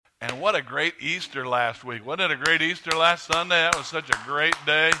And what a great Easter last week. Wasn't it a great Easter last Sunday? That was such a great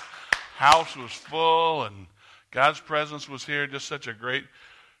day. House was full and God's presence was here. Just such a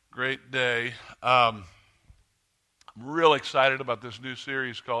great day. I'm real excited about this new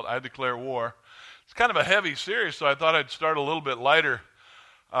series called I Declare War. It's kind of a heavy series, so I thought I'd start a little bit lighter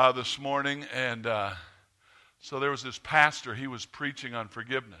this morning. And so there was this pastor. He was preaching on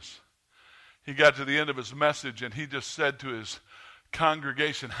forgiveness. He got to the end of his message and he just said to his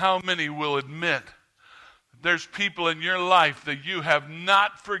congregation, how many will admit there's people in your life that you have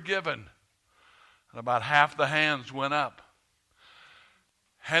not forgiven? And about half the hands went up.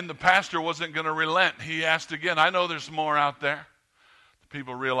 And the pastor wasn't going to relent. He asked again, I know there's more out there. The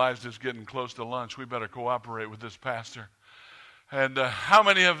people realized it's getting close to lunch. We better cooperate with this pastor. And how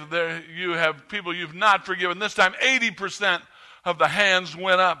many of you have people you've not forgiven? This time 80% of the hands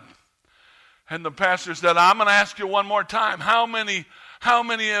went up. And the pastor said, I'm going to ask you one more time. How many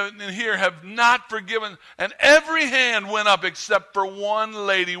in here have not forgiven? And every hand went up except for one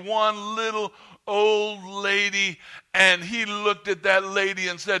lady, one little old lady. And he looked at that lady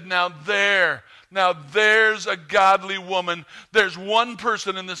and said, now there's a godly woman. There's one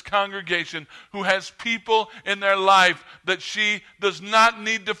person in this congregation who has people in their life that she does not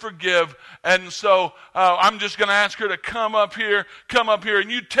need to forgive. And so I'm just going to ask her to come up here,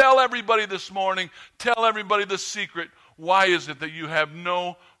 and you tell everybody this morning, tell everybody the secret. Why is it that you have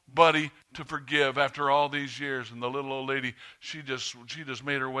nobody to forgive after all these years? And the little old lady, she just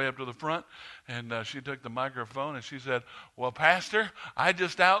made her way up to the front, and she took the microphone and she said, well, Pastor, I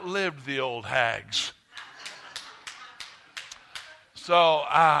just outlived the old hags. So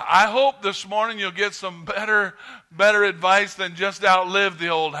I hope this morning you'll get some better advice than just outlive the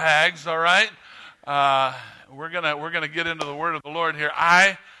old hags. All right, we're gonna get into the word of the Lord here.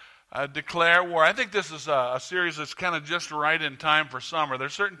 I declare war. I think this is a series that's kind of just right in time for summer.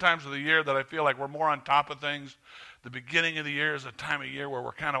 There's certain times of the year that I feel like we're more on top of things. The beginning of the year is a time of year where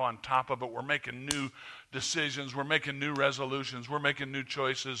we're kind of on top of it. We're making new decisions. We're making new resolutions. We're making new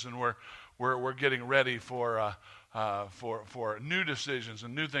choices, and we're getting ready for new decisions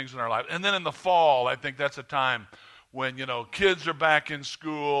and new things in our life. And then in the fall, I think that's a time when, kids are back in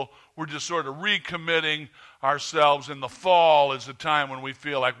school. We're just sort of recommitting ourselves. In the fall is a time when we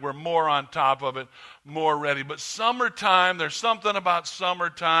feel like we're more on top of it, more ready. But summertime, there's something about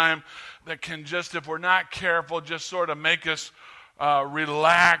summertime that can just, if we're not careful, just sort of make us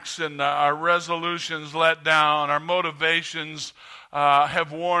relax, and our resolutions let down, our motivations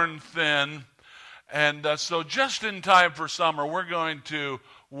have worn thin. And so just in time for summer, we're going to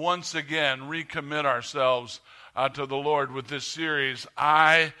once again recommit ourselves to the Lord with this series,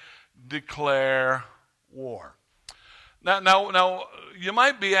 I Declare War. Now, you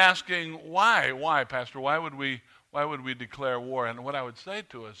might be asking, why, Pastor? Why would we declare war? And what I would say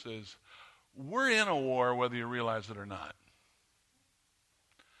to us is, we're in a war whether you realize it or not.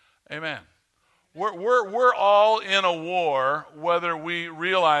 Amen. We're all in a war whether we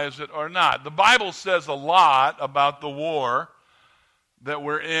realize it or not. The Bible says a lot about the war that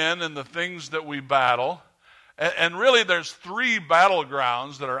we're in and the things that we battle. And really there's three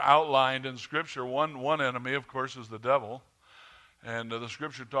battlegrounds that are outlined in Scripture. One enemy, of course, is the devil. And the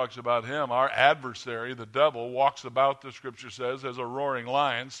Scripture talks about him. Our adversary, the devil, walks about, the Scripture says, as a roaring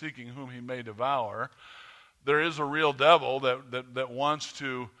lion, seeking whom he may devour. There is a real devil that wants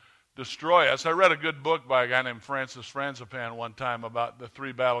to destroy us. I read a good book by a guy named Francis Franzipan one time about the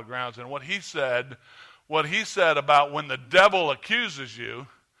three battlegrounds. And what he said about when the devil accuses you,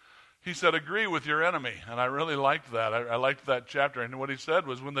 he said, agree with your enemy. And I really liked that. I liked that chapter. And what he said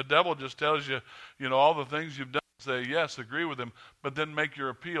was, when the devil just tells you, all the things you've done, say, yes, agree with him, but then make your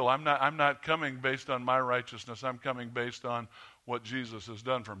appeal. I'm not coming based on my righteousness. I'm coming based on what Jesus has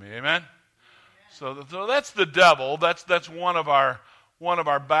done for me. Amen? So that's the devil. That's one of our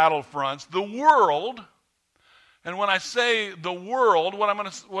battlefronts. The world, and when I say the world, what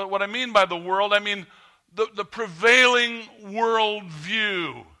I mean by the world, I mean the prevailing world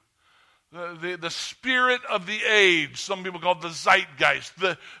view. The spirit of the age, some people call it the zeitgeist,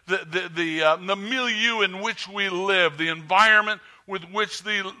 the milieu in which we live, the environment with which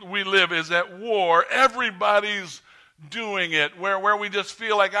we live is at war. Everybody's doing it, where we just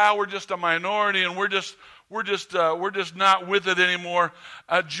feel like, we're just a minority and we're just not with it anymore.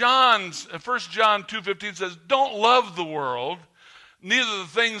 1 John 2:15 says, don't love the world, neither the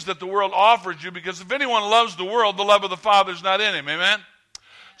things that the world offers you, because if anyone loves the world, the love of the Father is not in him. Amen?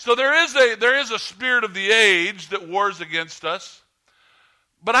 So there is a spirit of the age that wars against us.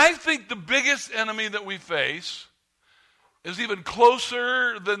 But I think the biggest enemy that we face is even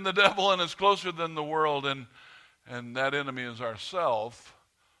closer than the devil and is closer than the world, and that enemy is ourself,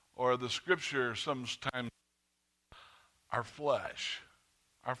 or the scripture sometimes, our flesh.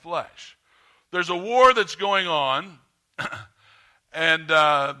 Our flesh. There's a war that's going on, and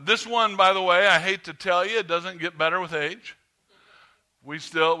this one, by the way, I hate to tell you, it doesn't get better with age. We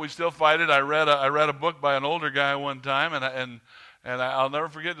still fight it. I read a book by an older guy one time, and I'll never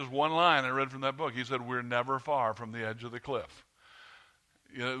forget this one line I read from that book. He said, "We're never far from the edge of the cliff."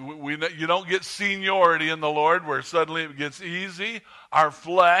 You don't get seniority in the Lord where suddenly it gets easy. Our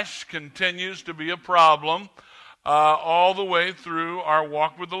flesh continues to be a problem all the way through our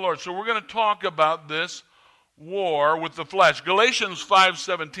walk with the Lord. So we're going to talk about this war with the flesh. Galatians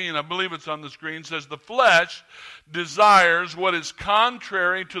 5:17, I believe it's on the screen, says, "The flesh desires what is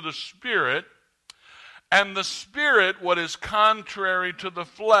contrary to the Spirit, and the Spirit what is contrary to the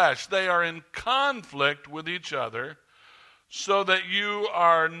flesh. They are in conflict with each other, so that you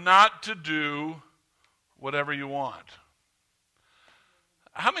are not to do whatever you want."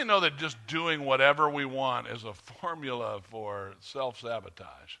 How many know that just doing whatever we want is a formula for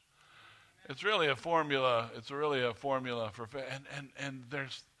self-sabotage? It's really a formula. It's really a formula for and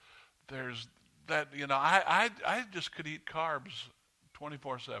there's that, I just could eat carbs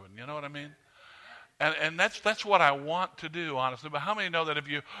 24/7. You know what I mean? And that's what I want to do, honestly. But how many know that if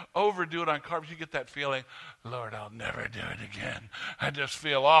you overdo it on carbs, you get that feeling, Lord, I'll never do it again. I just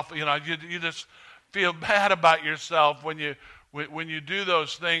feel awful. You just feel bad about yourself when you do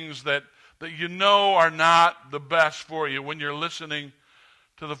those things that you know are not the best for you when you're listening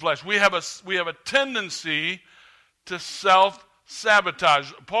to the flesh. We have a tendency to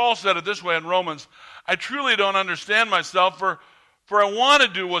self-sabotage. Paul said it this way in Romans, "I truly don't understand myself, for I want to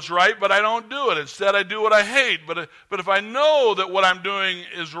do what's right, but I don't do it. Instead, I do what I hate. But if I know that what I'm doing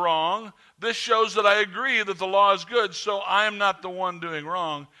is wrong, this shows that I agree that the law is good, so I am not the one doing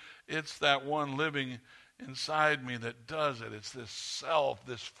wrong. It's that one living inside me that does it." It's this self,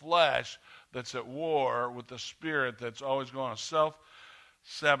 this flesh that's at war with the Spirit that's always going on.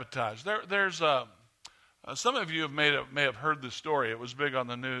 Self-sabotage. There's some of you may have heard this story. It was big on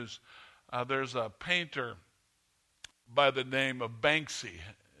the news. There's a painter by the name of Banksy.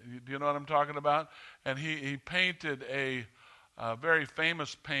 Do you know what I'm talking about? And he painted a very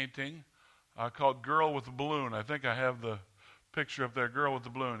famous painting called Girl with a Balloon. I think I have the picture up there, Girl with the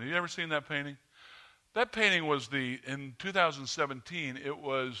Balloon. Have you ever seen that painting? That painting was in 2017, it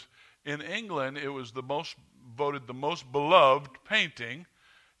was in England, it was voted the most beloved painting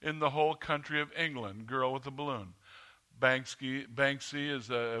in the whole country of England, Girl with a Balloon. Banksy is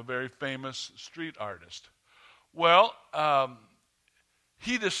a very famous street artist. Well,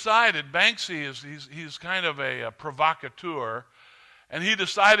 he decided, he's kind of a provocateur, and he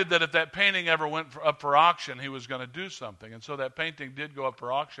decided that if that painting ever went up for auction, he was going to do something. And so that painting did go up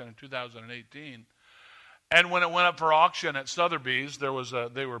for auction in 2018. And when it went up for auction at Sotheby's, they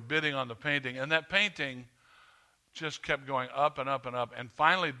were bidding on the painting, and that painting just kept going up and up and up. And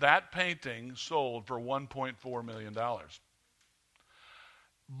finally, that painting sold for $1.4 million.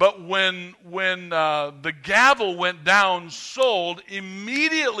 But when the gavel went down, sold,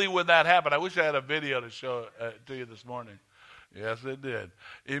 immediately when that happened, I wish I had a video to show to you this morning. Yes, it did.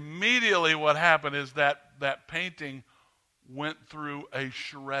 Immediately what happened is that painting went through a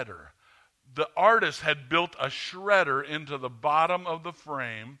shredder. The artist had built a shredder into the bottom of the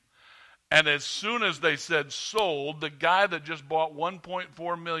frame, and as soon as they said sold, the guy that just bought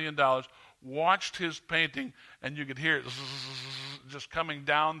 $1.4 million watched his painting, and you could hear it just coming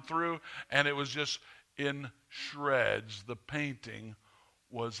down through, and it was just in shreds. The painting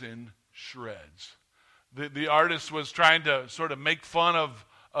was in shreds. The artist was trying to sort of make fun of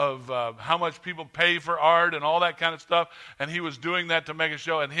how much people pay for art and all that kind of stuff, and he was doing that to make a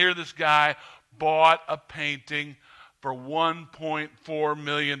show. And here this guy bought a painting for $1.4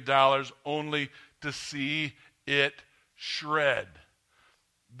 million only to see it shred.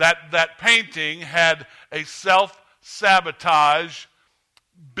 That painting had a self-sabotage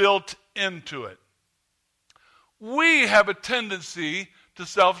built into it. We have a tendency to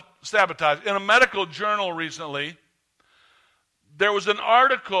self-sabotage. In a medical journal recently, there was an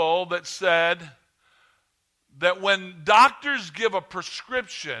article that said that when doctors give a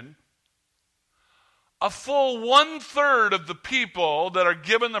prescription, a full 1/3 of the people that are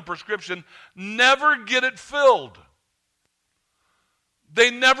given the prescription never get it filled. They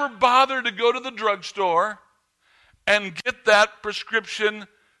never bother to go to the drugstore and get that prescription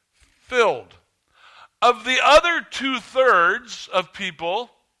filled. Of the other 2/3 of people,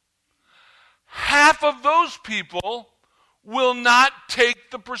 half of those people will not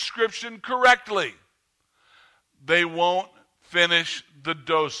take the prescription correctly. They won't finish the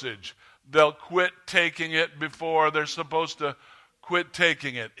dosage. They'll quit taking it before they're supposed to quit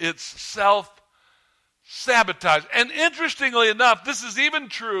taking it. It's self-sabotage. And interestingly enough, this is even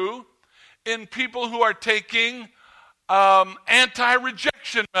true in people who are taking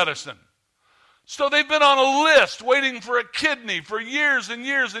anti-rejection medicine. So they've been on a list waiting for a kidney for years and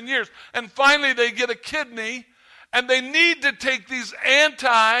years and years. And finally they get a kidney and they need to take these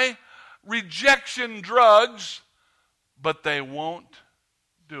anti-rejection drugs, but they won't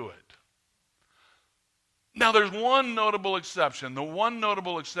do it. Now there's one notable exception. The one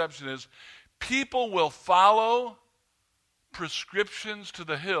notable exception is people will follow prescriptions to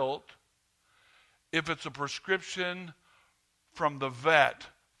the hilt if it's a prescription from the vet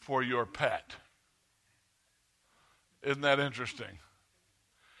for your pet. Isn't that interesting?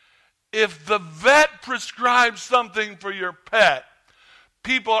 If the vet prescribes something for your pet,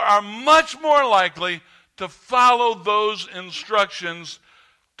 people are much more likely to follow those instructions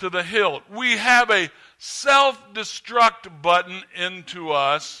to the hilt. We have a self-destruct button into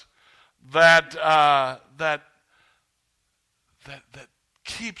us that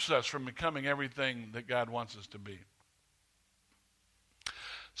keeps us from becoming everything that God wants us to be.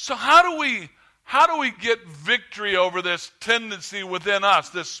 So how do we get victory over this tendency within us,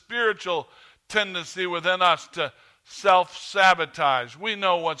 this spiritual tendency within us to self-sabotage? We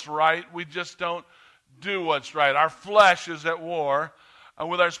know what's right. We just don't do what's right. Our flesh is at war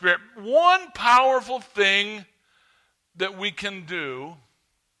with our spirit. One powerful thing that we can do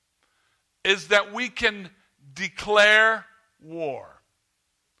is that we can declare war.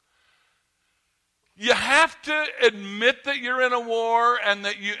 You have to admit that you're in a war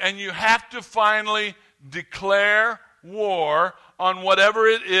and you have to finally declare war on whatever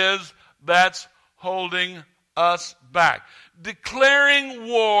it is that's holding us back. Declaring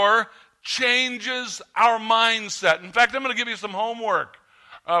war changes our mindset. In fact, I'm going to give you some homework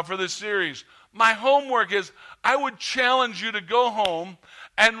for this series. My homework is I would challenge you to go home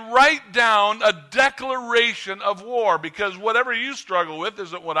and write down a declaration of war, because whatever you struggle with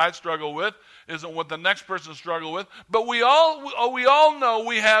isn't what I struggle with, isn't what the next person struggle with. But we all know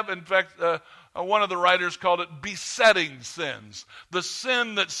we have, in fact, one of the writers called it besetting sins. The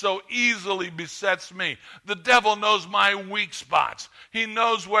sin that so easily besets me. The devil knows my weak spots. He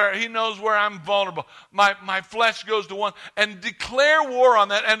knows where I'm vulnerable. My flesh goes to one. And declare war on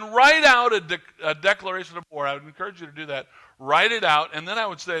that and write out a declaration of war. I would encourage you to do that. Write it out, and then I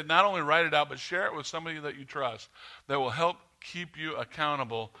would say not only write it out, but share it with somebody that you trust that will help keep you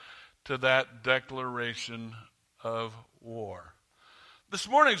accountable to that declaration of war. This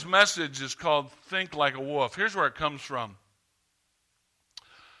morning's message is called Think Like a Wolf. Here's where it comes from.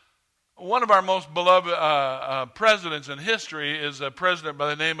 One of our most beloved presidents in history is a president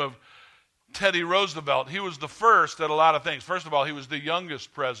by the name of Teddy Roosevelt. He was the first at a lot of things. First of all, he was the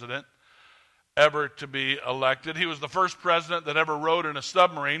youngest president ever to be elected. He was the first president that ever rode in a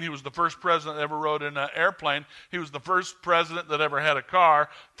submarine. He was the first president that ever rode in an airplane. He was the first president that ever had a car.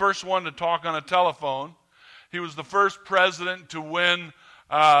 First one to talk on a telephone. He was the first president to win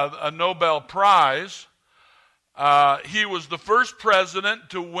a Nobel Prize. He was the first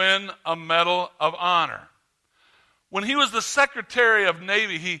president to win a Medal of Honor. When he was the Secretary of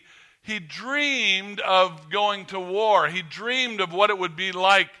Navy, he dreamed of going to war. He dreamed of what it would be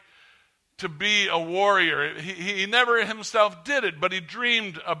like to be a warrior. He never himself did it, but he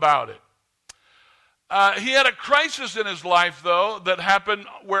dreamed about it. He had a crisis in his life, though, that happened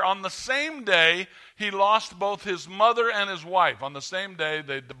where on the same day he lost both his mother and his wife. On the same day,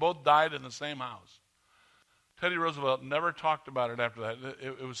 they both died in the same house. Teddy Roosevelt never talked about it after that.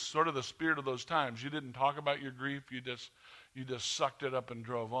 It was sort of the spirit of those times. You didn't talk about your grief. You just sucked it up and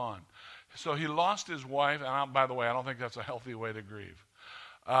drove on. So he lost his wife, and by the way, I don't think that's a healthy way to grieve.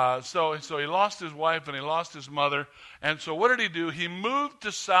 So he lost his wife and he lost his mother. And so what did he do? He moved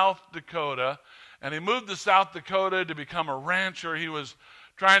to South Dakota, and he moved to South Dakota to become a rancher. He was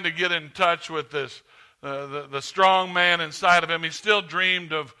trying to get in touch with this the strong man inside of him. He still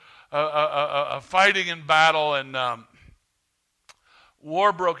dreamed of fighting in battle, and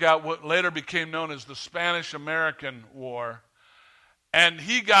war broke out, what later became known as the Spanish-American War. And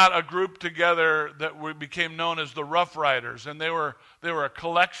he got a group together that became known as the Rough Riders, and they were a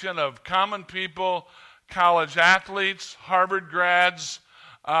collection of common people, college athletes, Harvard grads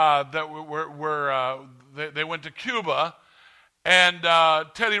they went to Cuba, and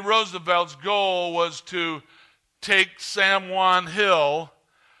Teddy Roosevelt's goal was to take San Juan Hill.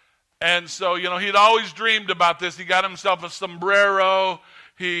 And so, he'd always dreamed about this. He got himself a sombrero.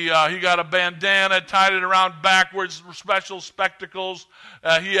 He got a bandana, tied it around backwards, special spectacles.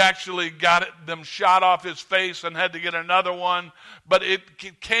 He actually got them shot off his face and had to get another one. But it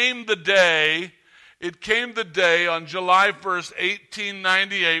came the day it came the day on July 1st,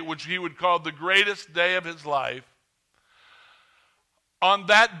 1898, which he would call the greatest day of his life. On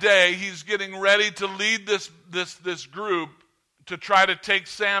that day, he's getting ready to lead this group to try to take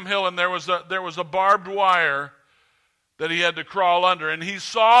Sam Hill, and there was a barbed wire that he had to crawl under. And he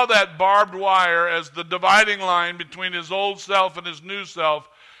saw that barbed wire as the dividing line between his old self and his new self.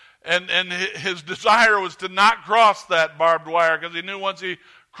 And his desire was to not cross that barbed wire, because he knew once he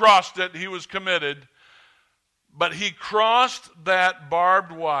crossed it, he was committed. But he crossed that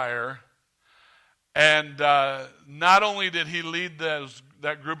barbed wire, and not only did he lead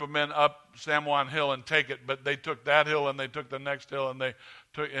that group of men up San Juan Hill and take it, but they took that hill and they took the next hill, and they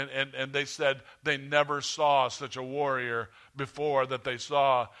took and they said they never saw such a warrior before that they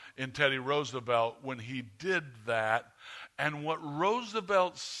saw in Teddy Roosevelt when he did that. And what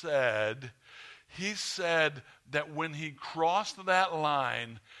Roosevelt said, he said that when he crossed that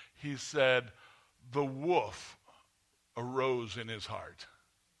line, he said, the wolf arose in his heart.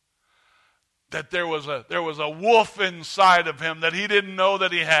 That there was a wolf inside of him that he didn't know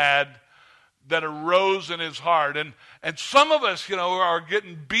that he had, that arose in his heart. And some of us, are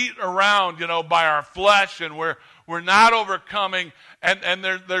getting beat around, by our flesh, and we're not overcoming. And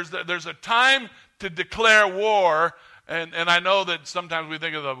there's a time to declare war. And I know that sometimes we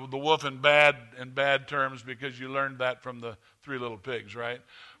think of the wolf in bad terms, because you learned that from the Three Little Pigs, right?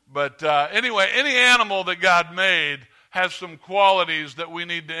 But anyway, any animal that God made has some qualities that we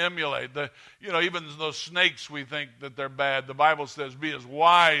need to emulate. Even those snakes, we think that they're bad. The Bible says, be as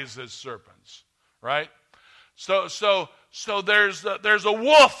wise as serpents, right? So there's a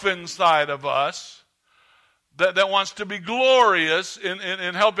wolf inside of us that wants to be glorious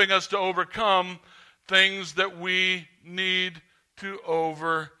in helping us to overcome things that we need to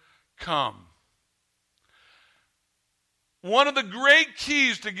overcome. One of the great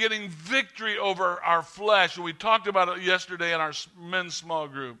keys to getting victory over our flesh, and we talked about it yesterday in our men's small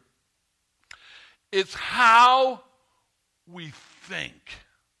group, it's how we think.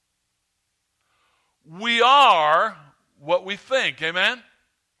 We are what we think, amen?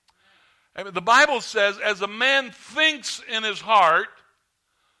 The Bible says, as a man thinks in his heart,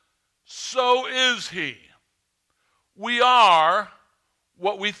 so is he. We are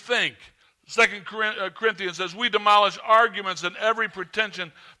what we think. 2 Corinthians says, we demolish arguments and every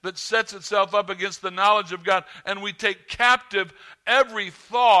pretension that sets itself up against the knowledge of God, and we take captive every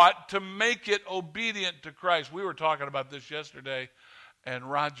thought to make it obedient to Christ. We were talking about this yesterday, and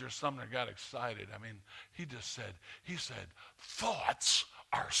Roger Sumner got excited. He said, thoughts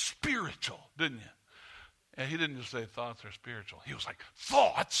are spiritual, didn't you? And he didn't just say thoughts are spiritual. He was like,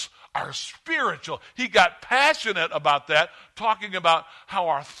 thoughts are spiritual. He got passionate about that, talking about how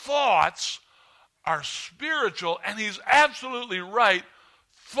our thoughts are spiritual. And he's absolutely right.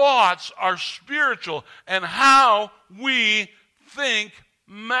 Thoughts are spiritual. And how we think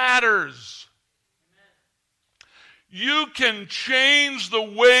matters. You can change the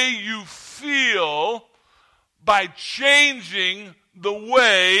way you feel by changing the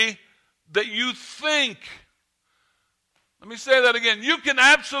way that you think. Let me say that again. You can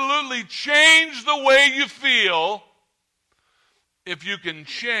absolutely change the way you feel if you can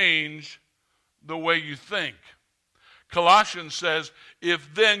change the way you think. Colossians says, if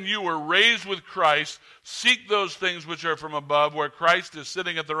then you were raised with Christ, seek those things which are from above, where Christ is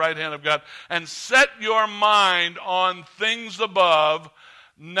sitting at the right hand of God, and set your mind on things above,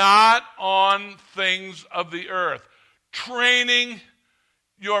 not on things of the earth. Training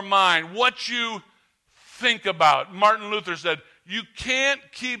your mind, what you think about. Martin Luther said, you can't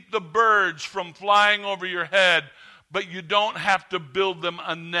keep the birds from flying over your head, but you don't have to build them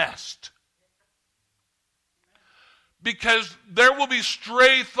a nest. Because there will be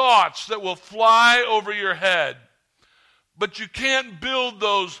stray thoughts that will fly over your head, but you can't build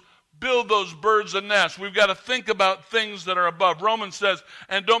those birds a nest. We've got to think about things that are above. Romans says,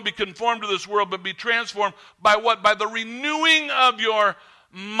 and don't be conformed to this world, but be transformed by what? By the renewing of your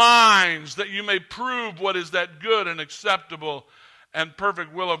minds, that you may prove what is that good and acceptable and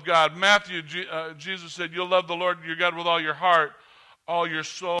perfect will of God. Matthew, Jesus said, you'll love the Lord your God with all your heart, all your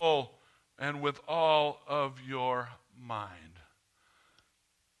soul, and with all of your mind.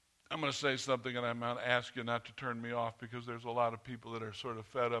 I'm going to say something, and I'm going to ask you not to turn me off, because there's a lot of people that are sort of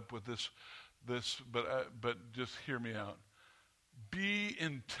fed up with this, but just hear me out. Be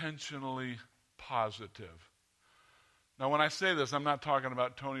intentionally positive. Now, when I say this, I'm not talking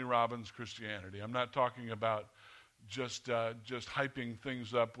about Tony Robbins Christianity. I'm not talking about just hyping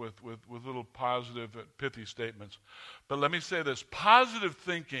things up with little positive, pithy statements. But let me say this. Positive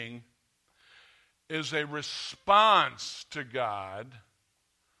thinking is a response to God,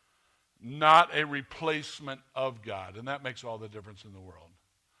 not a replacement of God. And that makes all the difference in the world.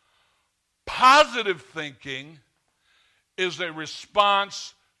 Positive thinking is a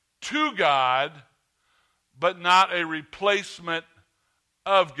response to God, but not a replacement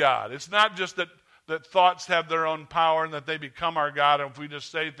of God. It's not just that thoughts have their own power and that they become our God, and if we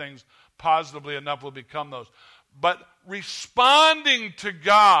just say things positively enough, we'll become those. But responding to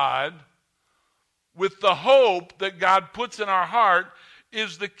God with the hope that God puts in our heart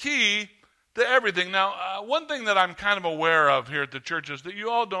is the key to everything. Now, one thing that I'm kind of aware of here at the church is that you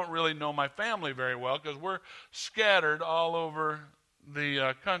all don't really know my family very well because we're scattered all over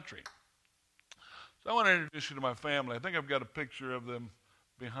the country. So I want to introduce you to my family. I think I've got a picture of them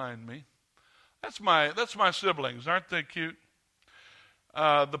behind me. That's my siblings. Aren't they cute?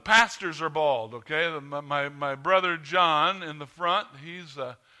 The pastors are bald, okay? My brother John in the front, he's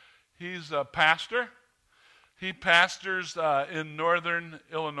a pastor. He pastors in northern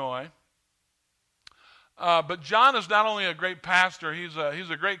Illinois. But John is not only a great pastor, he's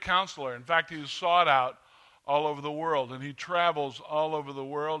a great counselor. In fact, he's sought out all over the world, and he travels all over the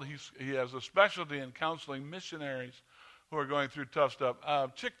world. He has a specialty in counseling missionaries who are going through tough stuff.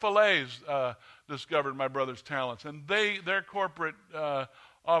 Chick-fil-A's discovered my brother's talents, and their corporate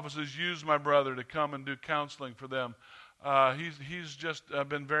offices use my brother to come and do counseling for them. He's just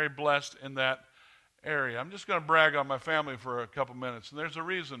been very blessed in that area. I'm just going to brag on my family for a couple minutes, and there's a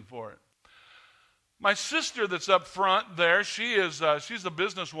reason for it. My sister that's up front there, she's a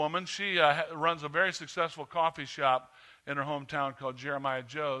businesswoman. She runs a very successful coffee shop in her hometown called Jeremiah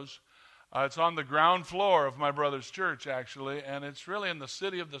Joe's. It's on the ground floor of my brother's church, actually, and it's really in the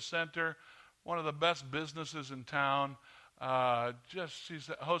city of the center, one of the best businesses in town. She's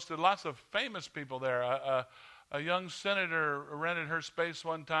hosted lots of famous people there. A young senator rented her space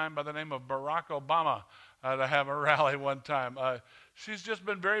one time by the name of Barack Obama to have a rally one time. She's just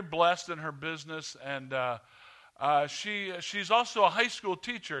been very blessed in her business, and she's also a high school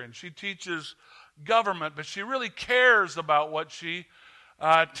teacher, and she teaches government, but she really cares about what she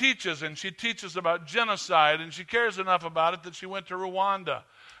teaches, and she teaches about genocide, and she cares enough about it that she went to Rwanda,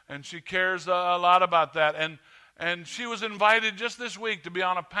 and she cares a lot about that. And she was invited just this week to be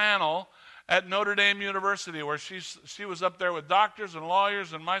on a panel at Notre Dame University, where she was up there with doctors and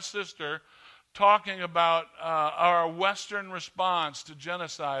lawyers and my sister talking about our Western response to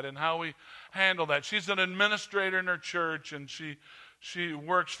genocide and how we handle that. She's an administrator in her church, and she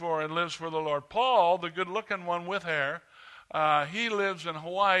works for and lives for the Lord. Paul, the good-looking one with hair, he lives in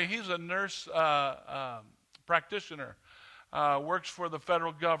Hawaii. He's a nurse practitioner, works for the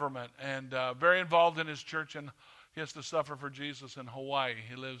federal government, and very involved in his church, and he has to suffer for Jesus in Hawaii.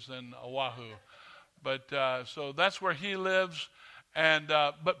 He lives in Oahu. But so that's where he lives.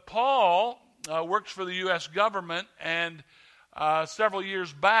 But Paul works for the U.S. government, and several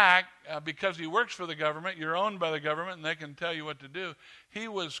years back, because he works for the government, you're owned by the government, and they can tell you what to do. He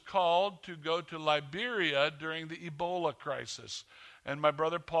was called to go to Liberia during the Ebola crisis. And my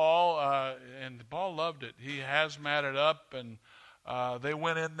brother Paul, and Paul loved it. He hazmated up, and they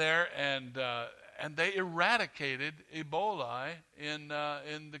went in there, and they eradicated Ebola in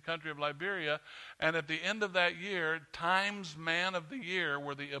the country of Liberia. And at the end of that year, Times Man of the Year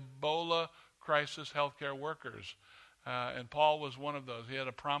were the Ebola crisis healthcare workers. And Paul was one of those. He had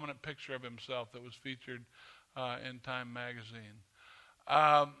a prominent picture of himself that was featured in Time magazine.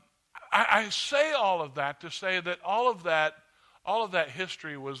 I say all of that to say that all of that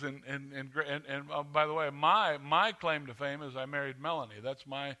history was in by the way, my claim to fame is I married Melanie. That's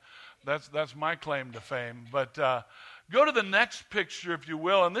my claim to fame. But go to the next picture, if you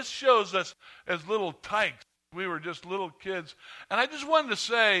will, and this shows us as little tykes. We were just little kids, and I just wanted to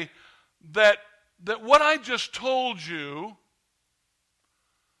say that what I just told you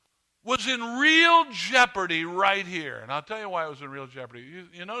was in real jeopardy right here. And I'll tell you why it was in real jeopardy.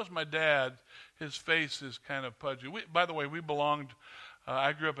 You notice my dad, his face is kind of pudgy. By the way, we belonged,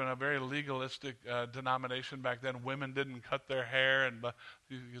 I grew up in a very legalistic denomination back then. Women didn't cut their hair. And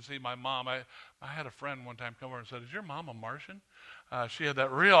you can see my mom. I had a friend one time come over and said, "Is your mom a Martian?" She had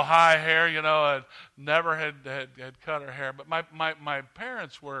that real high hair, never had cut her hair. But my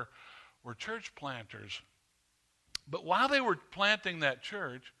parents were church planters. But while they were planting that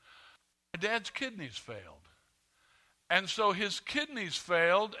church, my dad's kidneys failed. And so his kidneys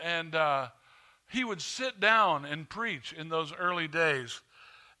failed, and he would sit down and preach in those early days.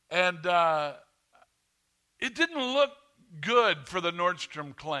 And it didn't look good for the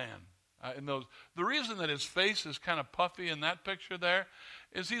Nordstrom clan. The reason that his face is kind of puffy in that picture there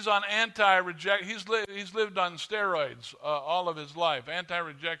is he's on anti-rejection. He's lived on steroids all of his life,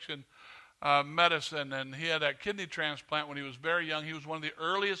 anti-rejection medicine, and he had that kidney transplant when he was very young. He was one of the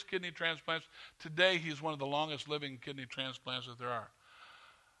earliest kidney transplants. Today, he's one of the longest living kidney transplants that there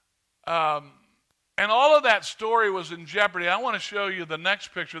are. And all of that story was in jeopardy. I want to show you the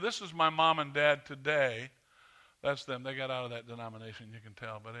next picture. This is my mom and dad today. That's them. They got out of that denomination, you can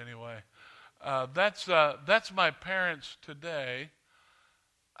tell. But anyway, that's my parents today.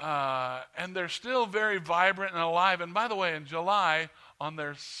 And they're still very vibrant and alive. And by the way, in July, on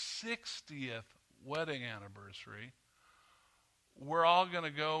their 60th wedding anniversary, we're all going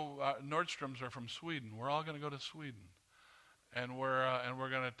to go. Nordstroms are from Sweden. We're all going to go to Sweden, and we're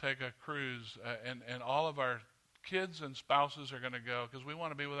going to take a cruise. And all of our kids and spouses are going to go because we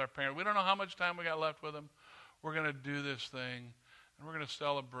want to be with our parents. We don't know how much time we got left with them. We're going to do this thing, and we're going to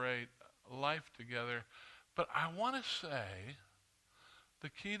celebrate life together. But I want to say the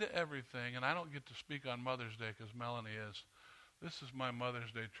key to everything, and I don't get to speak on Mother's Day because Melanie is. This is my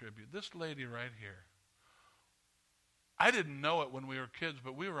Mother's Day tribute. This lady right here. I didn't know it when we were kids,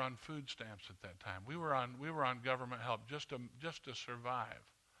 but we were on food stamps at that time. We were on government help just to survive.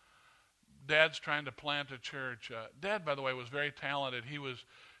 Dad's trying to plant a church. Dad, by the way, was very talented. He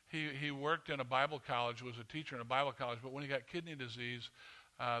worked in a Bible college, was a teacher in a Bible college, but when he got kidney disease,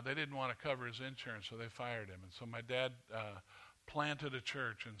 they didn't want to cover his insurance, so they fired him. And so my dad planted a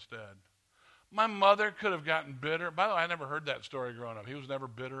church instead. My mother could have gotten bitter. By the way, I never heard that story growing up. He was never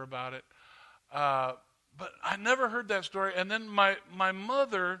bitter about it. But I never heard that story. And then my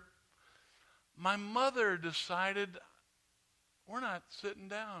mother decided, we're not sitting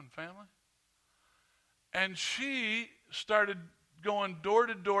down, family. And she started going door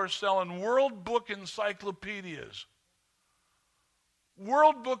to door selling World Book encyclopedias.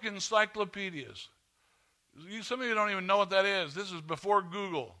 World Book encyclopedias. Some of you don't even know what that is. This is before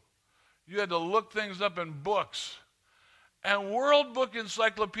Google. You had to look things up in books. And World Book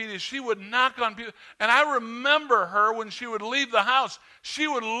encyclopedias, she would knock on people. And I remember her when she would leave the house. She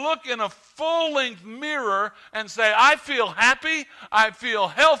would look in a full-length mirror and say, I feel happy, I feel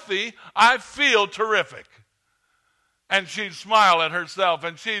healthy, I feel terrific. And she'd smile at herself,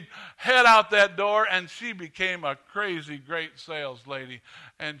 and she'd head out that door, and she became a crazy great sales lady.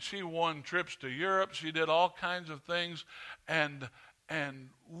 And she won trips to Europe. She did all kinds of things. And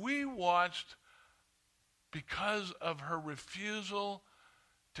we watched, because of her refusal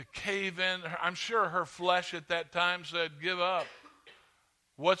to cave in. I'm sure her flesh at that time said, give up.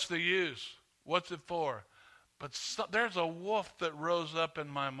 What's the use? What's it for? But there's a wolf that rose up in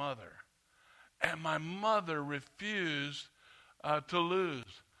my mother. And my mother refused to lose.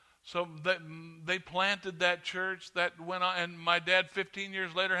 So they planted that church. That went on. And my dad, 15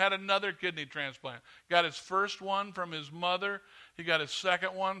 years later, had another kidney transplant. Got his first one from his mother. He got his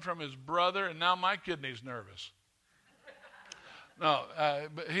second one from his brother. And now my kidney's nervous. No,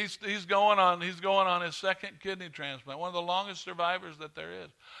 but he's going on his second kidney transplant. One of the longest survivors that there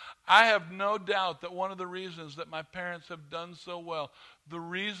is. I have no doubt that one of the reasons that my parents have done so well, the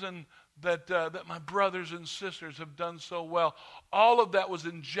reason that my brothers and sisters have done so well, all of that was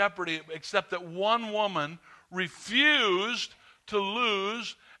in jeopardy, except that one woman refused to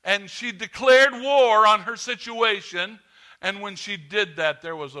lose, and she declared war on her situation. And when she did that,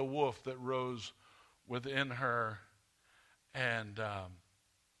 there was a wolf that rose within her. And I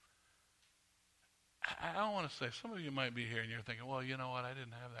want to say, some of you might be here and you're thinking, well, you know what? I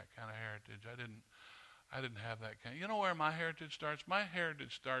didn't have that kind of heritage. I didn't have that kind. You know where my heritage starts? My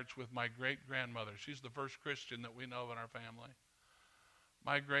heritage starts with my great-grandmother. She's the first Christian that we know of in our family.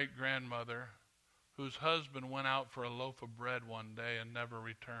 My great-grandmother, whose husband went out for a loaf of bread one day and never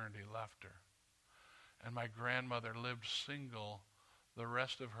returned. He left her. And my grandmother lived single the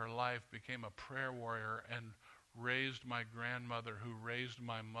rest of her life, became a prayer warrior, and raised my grandmother, who raised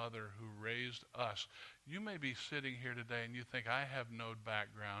my mother, who raised us. You may be sitting here today and you think, I have no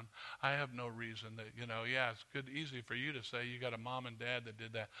background. I have no reason that, it's easy for you to say you got a mom and dad that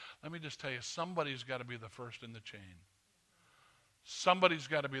did that. Let me just tell you, somebody's got to be the first in the chain. Somebody's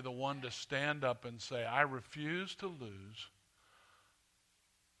got to be the one to stand up and say, I refuse to lose.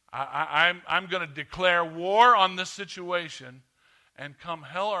 I'm going to declare war on this situation. And come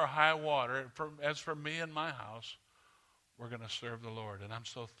hell or high water, as for me and my house, we're going to serve the Lord. And I'm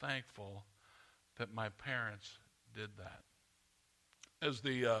so thankful that my parents did that. As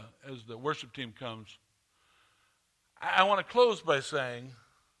the worship team comes, I want to close by saying,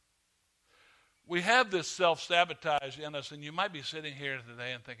 we have this self-sabotage in us, and you might be sitting here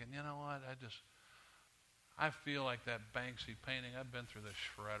today and thinking, you know what, I feel like that Banksy painting. I've been through the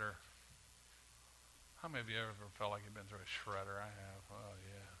shredder. How many of you ever felt like you've been through a shredder? I have. Oh,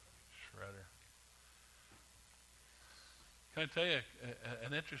 yeah, shredder. Can I tell you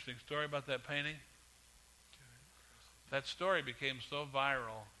an interesting story about that painting? That story became so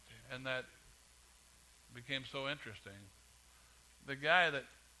viral and that became so interesting. The guy that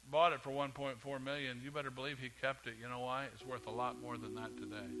bought it for $1.4 million, you better believe he kept it. You know why? It's worth a lot more than that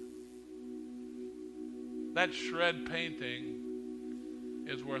today. That shred painting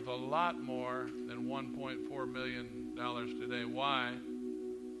is worth a lot more than $1.4 million today. Why?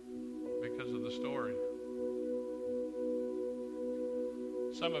 Because of the story.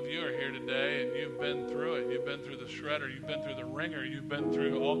 Some of you are here today and you've been through it. You've been through the shredder. You've been through the ringer. You've been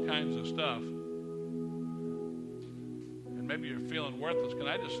through all kinds of stuff. And maybe you're feeling worthless. Can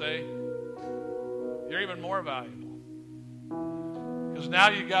I just say, you're even more valuable. Because now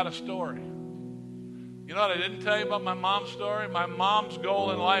you got a story. You know what I didn't tell you about my mom's story? My mom's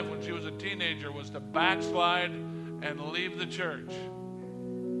goal in life when she was a teenager was to backslide and leave the church.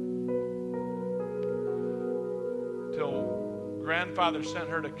 Till grandfather sent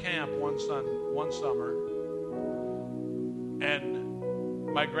her to camp one summer.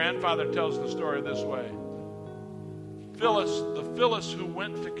 And my grandfather tells the story this way. The Phyllis who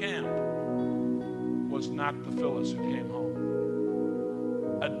went to camp was not the Phyllis who came home.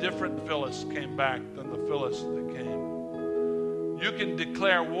 A different Phyllis came back than the Phyllis that came. You can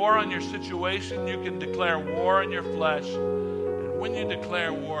declare war on your situation. You can declare war on your flesh. And when you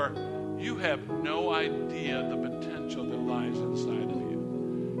declare war, you have no idea the potential that lies inside of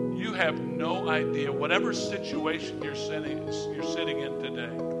you. You have no idea. Whatever situation you're sitting in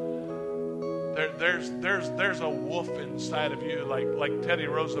today, there's a wolf inside of you, like Teddy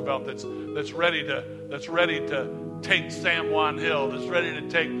Roosevelt, that's ready to take San Juan Hill, that's ready to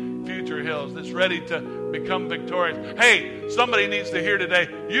take future hills, that's ready to become victorious. Hey, somebody needs to hear today,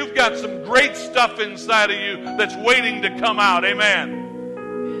 you've got some great stuff inside of you that's waiting to come out. Amen.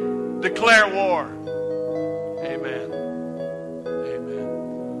 Declare war. Amen.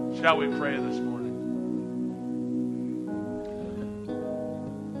 Amen. Shall we pray this morning?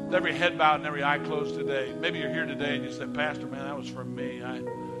 With every head bowed and every eye closed today. Maybe you're here today and you say, Pastor, man, that was for me.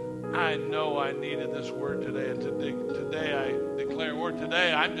 I know I needed this word today. And today I declare word.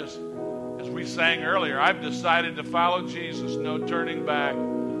 Today I'm just, as we sang earlier, I've decided to follow Jesus. No turning back.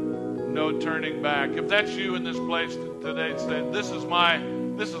 No turning back. If that's you in this place today, say, this is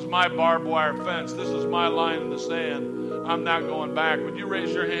my barbed wire fence. This is my line in the sand. I'm not going back. Would you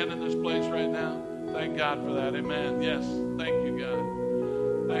raise your hand in this place right now? Thank God for that. Amen. Yes. Thank you, God.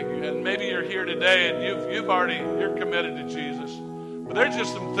 Thank you. And maybe you're here today and you're committed to Jesus. But there's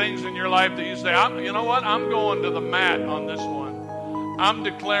just some things in your life that you say, you know what? I'm going to the mat on this one. I'm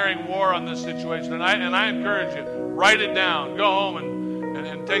declaring war on this situation. And I encourage you, write it down. Go home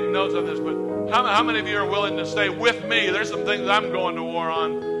and take notes on this. But how many of you are willing to say, with me, there's some things I'm going to war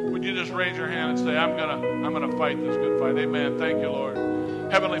on? Would you just raise your hand and say, I'm gonna fight this good fight? Amen. Thank you, Lord.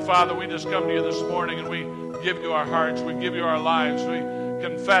 Heavenly Father, we just come to you this morning and we give you our hearts. We give you our lives. We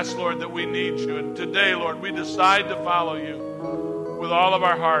confess, Lord, that we need you. And today, Lord, we decide to follow you with all of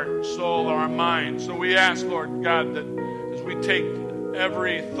our heart, soul, our mind. So we ask, Lord God, that as we take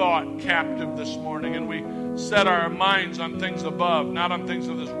every thought captive this morning and we set our minds on things above, not on things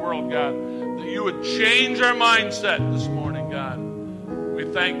of this world, God, that you would change our mindset this morning, God. We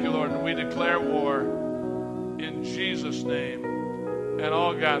thank you, Lord, and we declare war in Jesus' name. And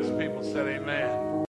all God's people said amen.